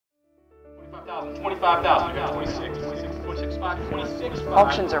25,000, 26, 26, 26, 26.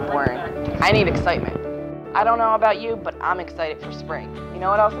 Auctions are boring. I need excitement. I don't know about you, but I'm excited for spring. You know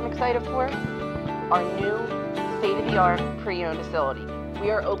what else I'm excited for? Our new state-of-the-art pre-owned facility.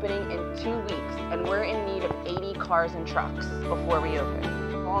 We are opening in 2 weeks, and we're in need of 80 cars and trucks before we open.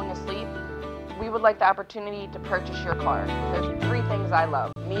 Falling asleep? We would like the opportunity to purchase your car. There's 3 things I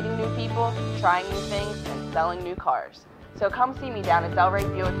love: meeting new people, trying new things, and selling new cars. So come see me down at Delray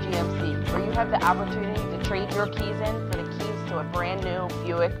Buick GMC, where you have the opportunity to trade your keys in for the keys to a brand new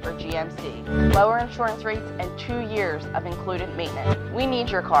Buick or GMC. Lower insurance rates and 2 years of included maintenance. We need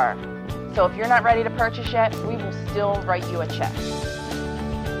your car. So if you're not ready to purchase yet, we will still write you a check.